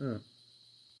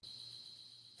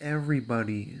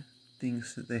 Everybody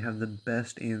thinks that they have the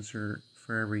best answer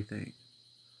for everything.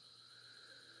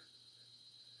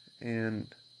 And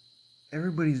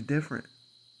everybody's different.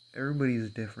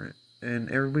 Everybody's different. And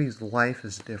everybody's life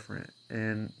is different.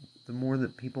 And the more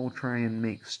that people try and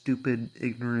make stupid,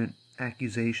 ignorant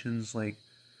accusations like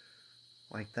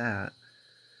that,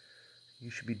 you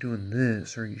should be doing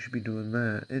this or you should be doing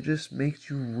that, it just makes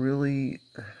you really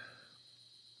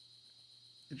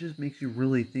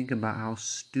think about how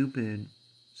stupid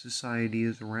society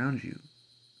is around you.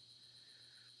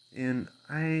 And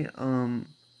I'm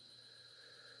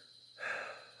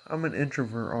an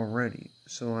introvert already,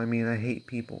 so I hate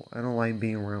people. I don't like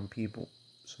being around people.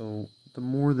 So the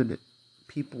more that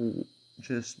people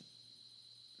just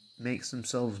makes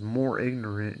themselves more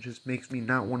ignorant, it just makes me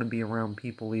not want to be around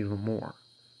people even more,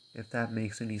 if that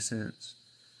makes any sense.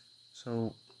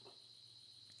 So,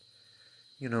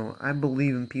 I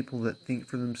believe in people that think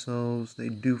for themselves, they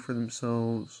do for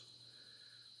themselves,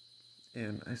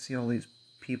 and I see all these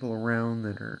people around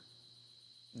that are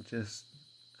just,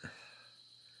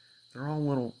 they're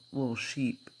all little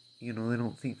sheep, they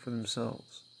don't think for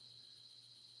themselves.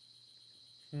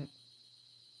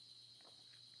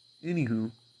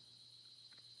 Anywho,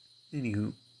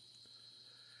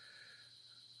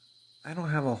 I don't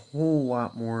have a whole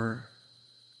lot more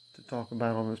to talk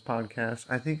about on this podcast.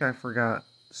 I think I forgot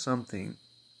something.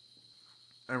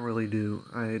 I really do.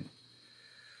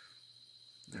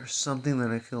 There's something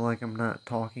that I feel like I'm not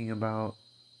talking about,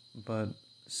 but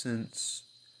since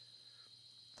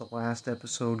the last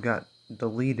episode got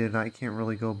deleted, I can't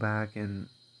really go back and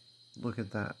look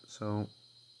at that. So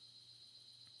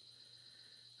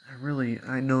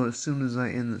I know as soon as I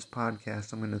end this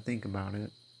podcast, I'm going to think about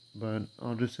it, but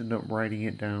I'll just end up writing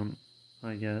it down,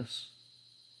 I guess,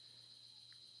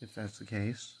 if that's the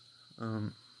case.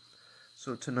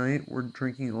 So tonight we're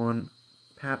drinking on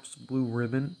Pabst Blue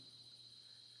Ribbon.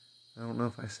 I don't know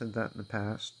if I said that in the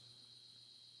past.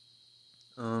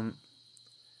 I'm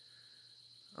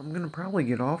going to probably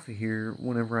get off of here.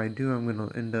 Whenever I do, I'm going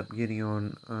to end up getting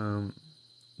on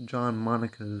John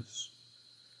Monica's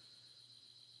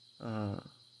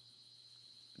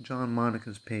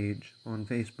page on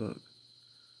Facebook.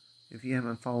 If you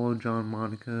haven't followed John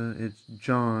Monica, it's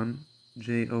John,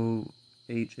 John,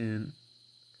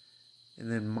 and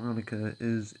then Monica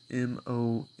is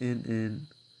Monnecka.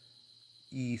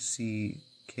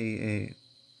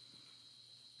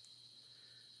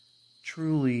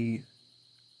 Truly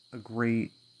a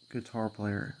great guitar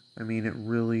player.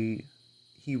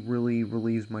 He really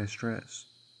relieves my stress.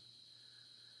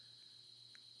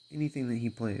 Anything that he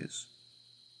plays,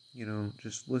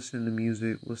 just listen to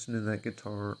music, listen to that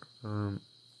guitar.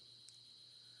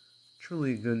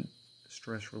 Truly a good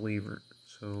stress reliever.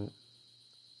 So,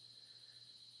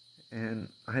 and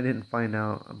I didn't find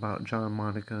out about John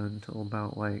Monica until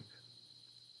about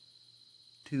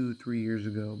 2-3 years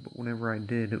ago, but whenever I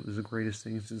did, it was the greatest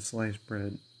thing since sliced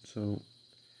bread. So,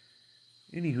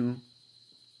 anywho,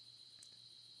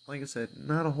 like I said,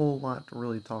 not a whole lot to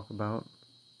really talk about.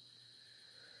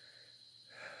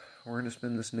 We're going to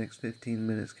spend this next 15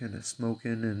 minutes kind of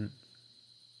smoking and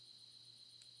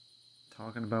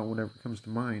talking about whatever comes to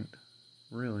mind,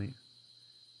 really.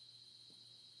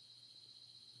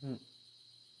 I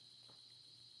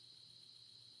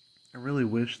really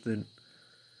wish that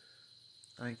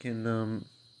I can,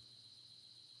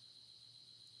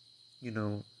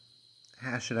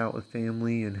 hash it out with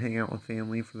family and hang out with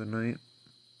family for the night.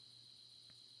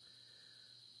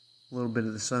 A little bit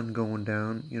of the sun going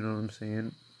down, you know what I'm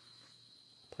saying?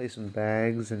 Play some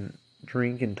bags and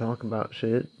drink and talk about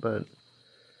shit, but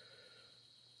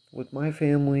with my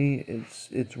family, it's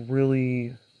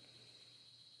really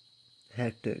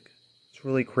hectic. It's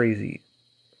really crazy.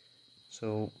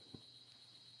 So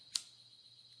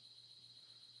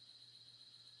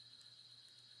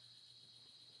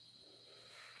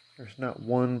there's not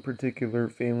one particular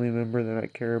family member that I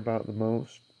care about the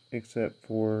most, except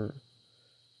for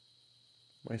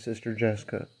my sister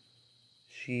Jessica.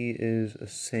 She is a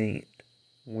saint.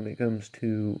 when it comes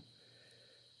to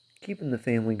keeping the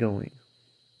family going,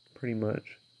 pretty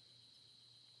much.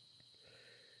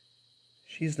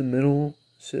 She's the middle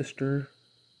sister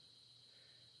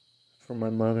for my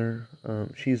mother.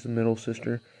 She's the middle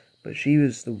sister, but she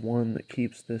is the one that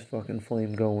keeps this fucking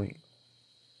flame going.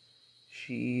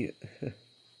 She,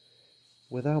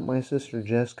 without my sister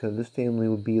Jessica, this family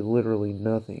would be literally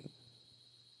nothing.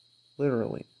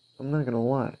 Literally. I'm not gonna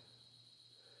lie.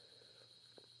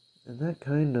 And that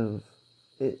kind of,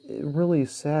 it really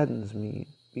saddens me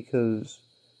because,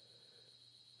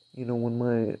 you know, when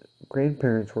my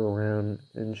grandparents were around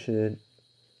and shit,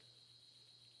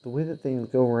 the way that things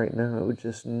go right now, it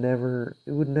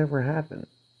would never happen.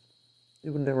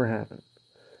 It would never happen.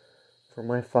 For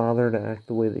my father to act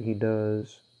the way that he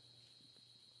does,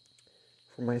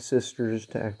 for my sisters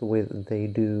to act the way that they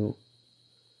do,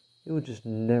 it would just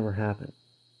never happen.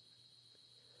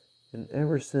 And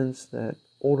ever since that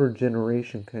older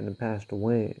generation kind of passed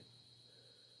away,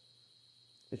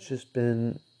 it's just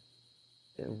been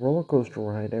a roller coaster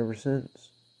ride ever since.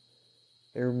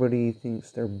 Everybody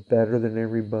thinks they're better than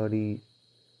everybody,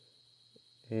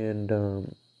 and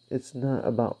it's not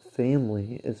about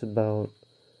family, it's about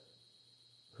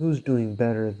who's doing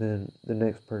better than the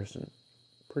next person,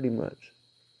 pretty much.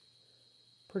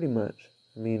 Pretty much.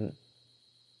 I mean,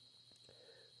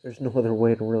 there's no other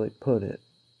way to really put it.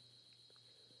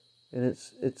 And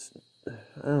it's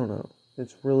I don't know,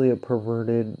 it's really a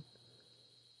perverted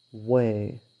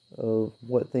way of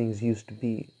what things used to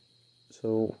be.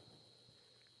 So,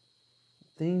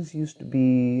 things used to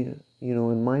be, you know,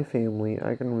 in my family,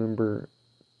 I can remember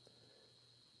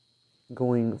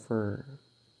going for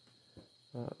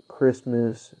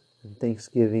Christmas and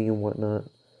Thanksgiving and whatnot,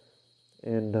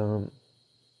 and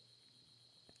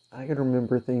I can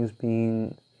remember things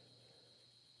being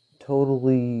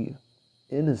totally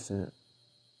innocent.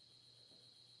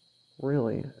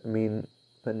 Really. I mean,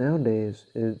 but nowadays,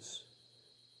 it's,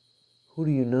 who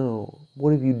do you know?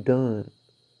 What have you done?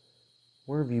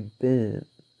 Where have you been?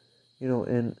 You know,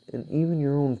 and even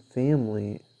your own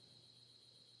family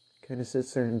kind of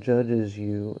sits there and judges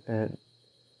you at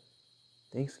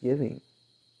Thanksgiving.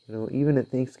 You know, even at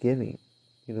Thanksgiving.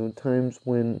 You know, times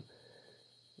when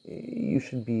you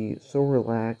should be so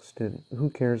relaxed and who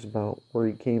cares about where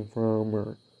you came from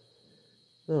or...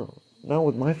 No, not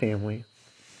with my family.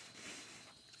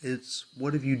 It's,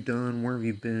 what have you done? Where have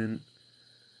you been?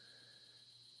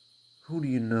 Who do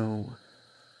you know?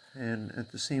 And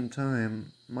at the same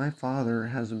time, my father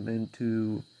hasn't been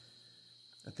to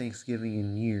a Thanksgiving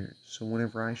in years. So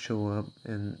whenever I show up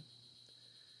and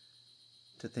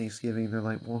to Thanksgiving, they're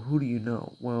like, well, who do you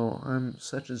know? Well, I'm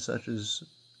such and such's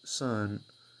son.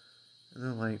 And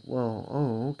they're like, well,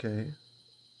 oh, okay.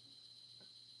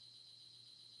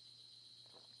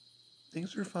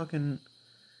 Things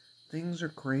are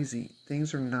crazy.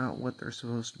 Things are not what they're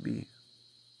supposed to be.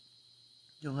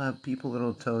 You'll have people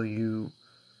that'll tell you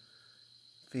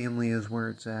family is where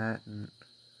it's at, and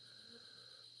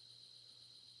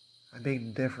I beg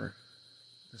to differ.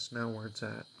 That's not where it's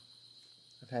at.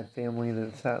 I've had family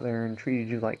that sat there and treated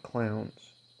you like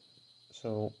clowns.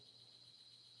 So,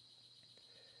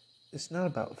 it's not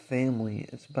about family,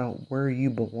 it's about where you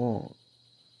belong.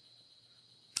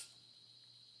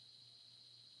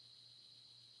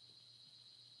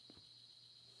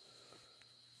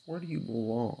 Where do you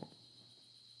belong?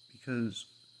 Because,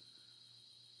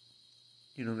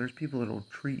 you know, there's people that'll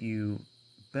treat you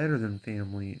better than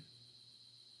family.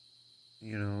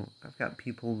 You know, I've got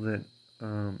people that,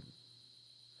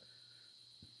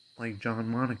 like John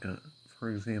Monica, for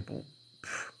example.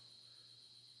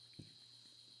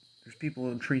 There's people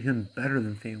that treat him better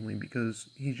than family because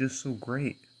he's just so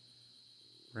great,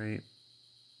 right?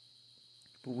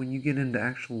 But when you get into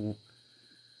actual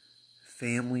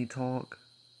family talk,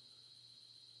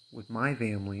 with my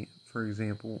family, for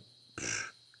example,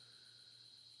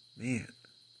 man.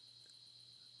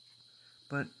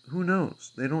 But who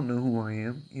knows? They don't know who I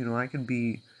am. You know, I could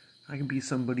be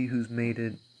somebody who's made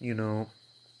it, you know,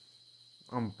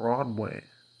 on Broadway.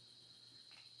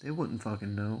 They wouldn't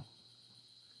fucking know.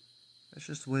 That's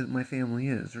just the way that my family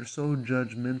is. They're so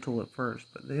judgmental at first,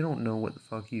 but they don't know what the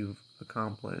fuck you've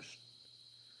accomplished.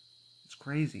 It's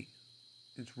crazy.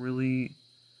 It's really...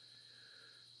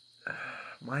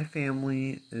 My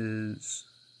family is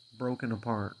broken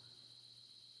apart.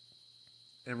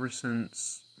 Ever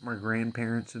since my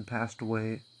grandparents had passed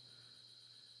away,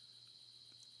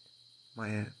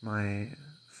 my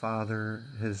father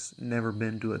has never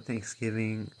been to a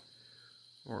Thanksgiving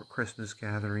or a Christmas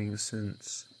gathering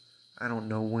since I don't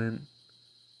know when.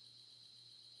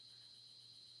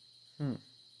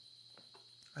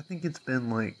 I think it's been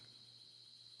like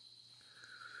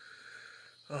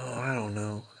Oh, I don't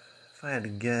know. If I had to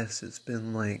guess, it's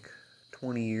been like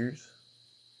 20 years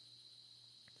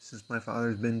since my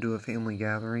father's been to a family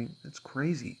gathering. It's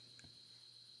crazy.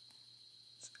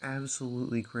 It's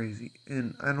absolutely crazy.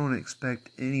 And I don't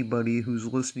expect anybody who's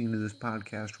listening to this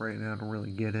podcast right now to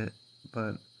really get it,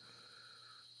 but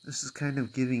this is kind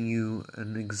of giving you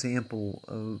an example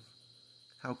of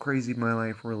how crazy my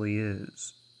life really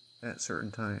is at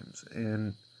certain times.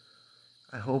 And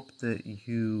I hope that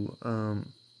you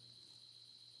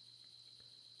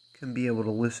can be able to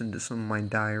listen to some of my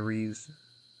diaries,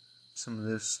 some of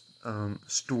this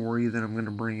story that I'm going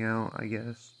to bring out, I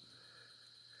guess.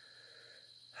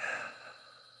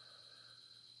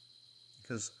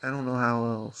 Because I don't know how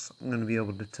else I'm going to be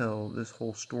able to tell this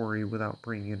whole story without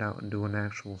bringing it out into an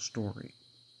actual story.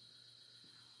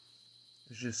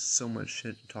 There's just so much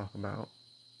shit to talk about.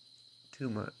 Too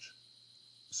much.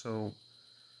 So,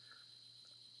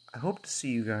 I hope to see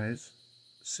you guys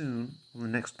soon on the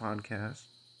next podcast.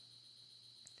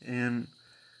 And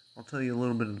I'll tell you a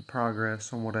little bit of the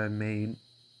progress on what I've made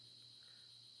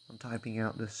on typing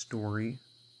out this story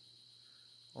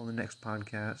on the next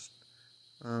podcast.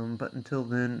 But until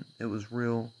then, it was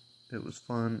real, it was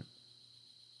fun,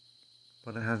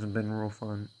 but it hasn't been real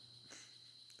fun.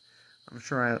 I'm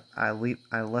sure I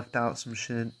left out some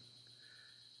shit.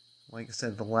 Like I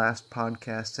said, the last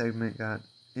podcast segment got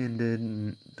ended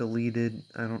and deleted.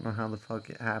 I don't know how the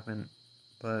fuck it happened,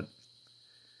 but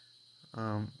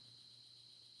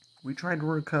we tried to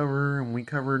recover, and we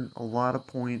covered a lot of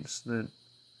points that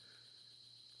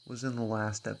was in the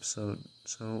last episode.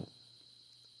 So,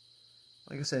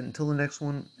 like I said, until the next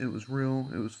one, it was real,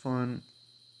 it was fun,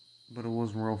 but it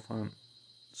wasn't real fun.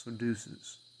 So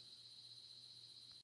deuces.